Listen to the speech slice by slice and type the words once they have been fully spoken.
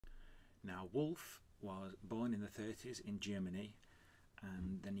Now, Wolf was born in the 30s in Germany,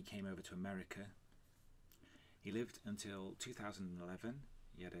 and then he came over to America. He lived until 2011.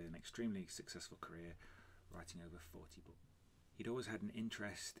 He had an extremely successful career, writing over 40 books. He'd always had an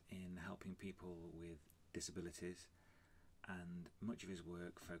interest in helping people with disabilities, and much of his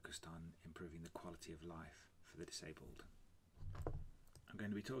work focused on improving the quality of life for the disabled. I'm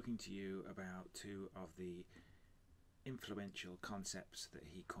going to be talking to you about two of the influential concepts that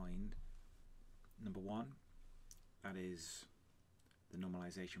he coined. Number one, that is the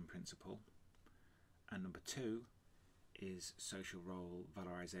normalisation principle, and number two is social role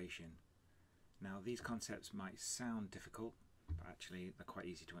valorisation. Now, these concepts might sound difficult, but actually they're quite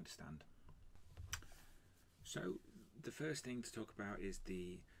easy to understand. So the first thing to talk about is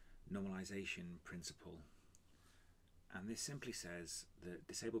the normalisation principle, and this simply says that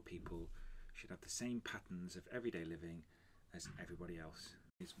disabled people should have the same patterns of everyday living as everybody else.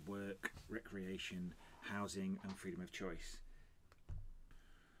 It's work, recreation, housing and freedom of choice.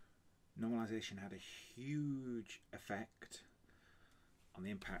 Normalisation had a huge effect on the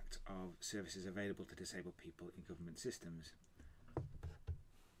impact of services available to disabled people in government systems.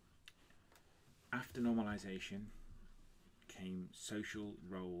 After normalisation came social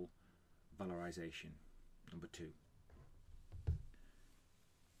role valorisation, number two.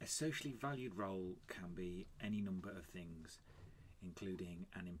 A socially valued role can be any number of things, including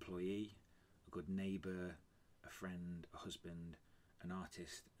an employee, a good neighbour, a friend, a husband, an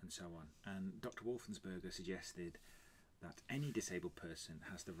artist, and so on. And Dr. Wolfensberger suggested that any disabled person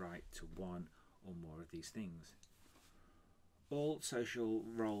has the right to one or more of these things. All social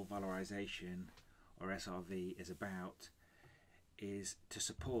role valorisation, or SRV, is about is to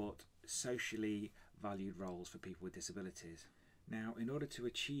support socially valued roles for people with disabilities. Now, in order to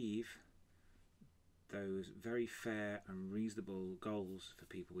achieve those very fair and reasonable goals for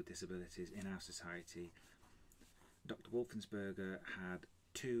people with disabilities in our society, Dr. Wolfensberger had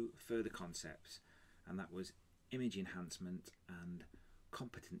two further concepts, and that was image enhancement and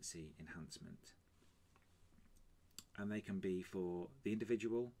competency enhancement. And they can be for the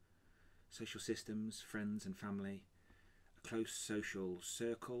individual, social systems, friends and family, a close social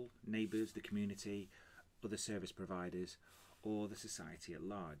circle, neighbours, the community, other service providers, or the society at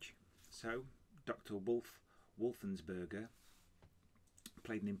large. So Dr. Wolfensberger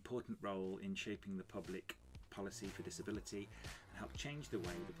played an important role in shaping the public policy for disability and helped change the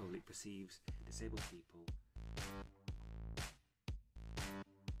way the public perceives disabled people.